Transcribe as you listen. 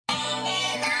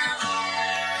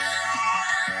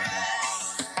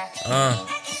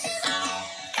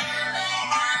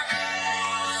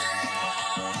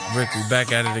Rick, we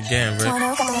back at it again, Rick.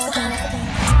 Twano.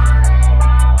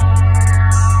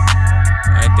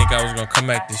 I didn't think I was gonna come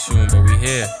back this soon, but we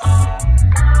here.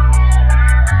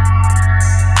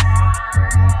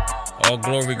 All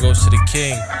glory goes to the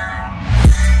King.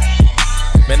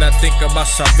 Man, I think about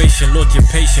salvation, Lord, you're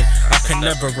patient. I can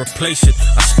never replace it.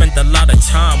 I spent a lot of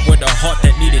time with a heart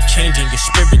that needed changing. Your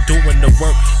spirit doing the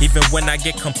work, even when I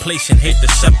get complacent. Hate the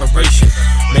separation.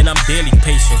 Man, I'm daily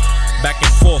patient. Back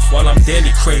and forth while I'm daily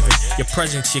craving. Your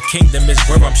presence, your kingdom is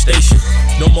where I'm stationed.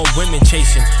 No more women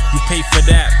chasing. You pay for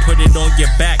that, put it on your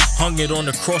back. Hung it on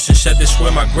the cross and said this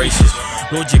where my grace is.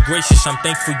 Lord, you're gracious, I'm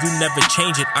thankful you never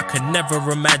change it. I could never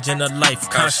imagine a life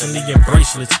constantly in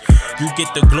bracelets. You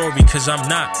get the glory cause I'm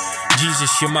not.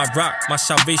 Jesus, you're my rock, my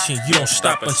salvation. You don't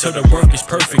stop until the work is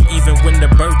perfect, even when the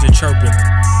birds are chirping.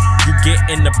 You get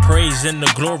in the praise and the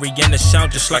glory, and it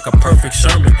sounds just like a perfect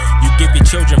sermon. You give your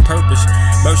children purpose.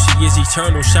 Mercy is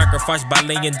eternal, sacrifice by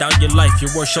laying down your life. Your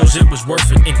word shows it was worth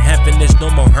it. In heaven there's no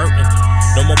more hurting,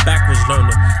 no more backwards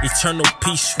learning. Eternal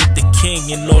peace with the King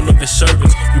and all of his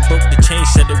servants. You broke the chain,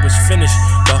 said it was finished.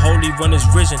 The Holy One is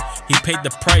risen. He paid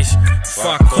the price for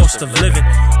our cost of living.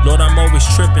 Lord, I'm always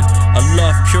tripping. A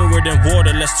love purer than water.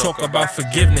 Let's talk about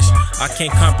forgiveness. I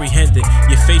can't comprehend it.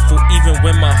 You're faithful even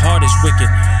when my heart is wicked.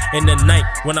 In the night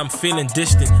when I'm feeling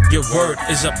distant, your word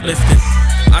is uplifting.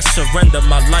 I surrender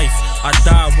my life. I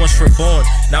died once reborn.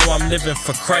 Now I'm living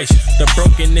for Christ. The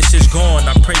brokenness is gone.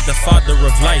 I praise the Father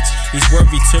of lights. He's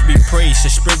worthy to be praised.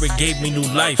 His spirit gave me new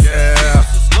life. Yeah.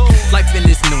 Life in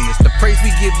His newness. The praise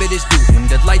we give it is due Him.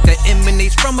 The light that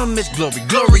emanates from Him is glory.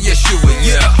 Glory Yeshua.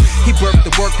 Yeah. He birthed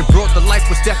the work and brought the life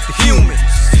was death to humans.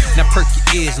 Now perk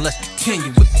your ears, let's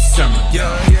continue with the sermon.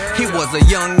 He was a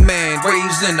young man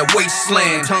raised in the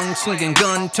wasteland, tongue slinging,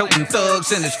 gun toting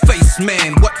thugs in his face.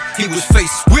 Man, what he was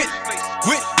faced with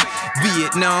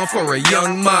Vietnam for a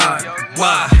young mind.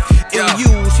 Why?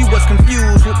 Ill-used, he was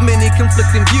confused with many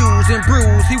conflicting views and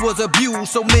bruised. He was abused,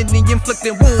 so many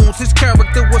inflicting wounds. His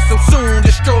character was so soon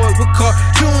destroyed with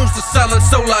cartoons. The silent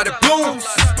soul lighted blooms.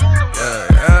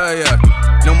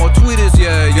 No more tweeters,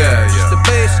 just the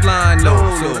baseline low,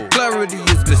 so the clarity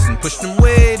is missing. Push them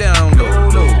way down low.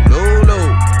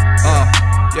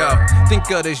 Think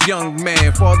of this young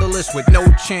man, fatherless with no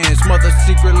chance. Mother,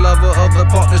 secret lover of the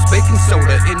partner's baking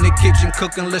soda. In the kitchen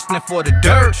cooking, listening for the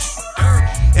dirt.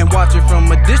 And watching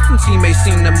from a distance, he may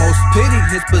seem the most pity.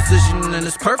 His position and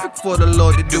it's perfect for the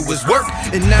Lord to do His work.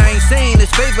 And I ain't saying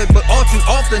it's favored, but all too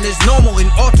often it's normal.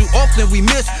 And all too often we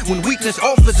miss when weakness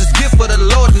offers His gift for the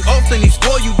Lord. And often He's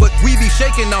for you, but we be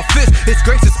shaking our fists. His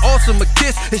grace is awesome, a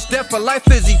kiss. His death for life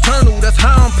is eternal. That's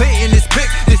how I'm painting this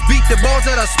pick. This beat the balls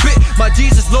that I spit. My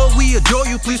Jesus, Lord, we adore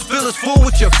you. Please fill us full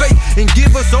with your faith and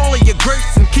give us all of your grace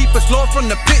and keep us, Lord, from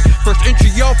the pit. First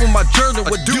entry off on my journal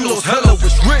with Doulos. Hello,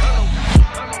 it's Rick.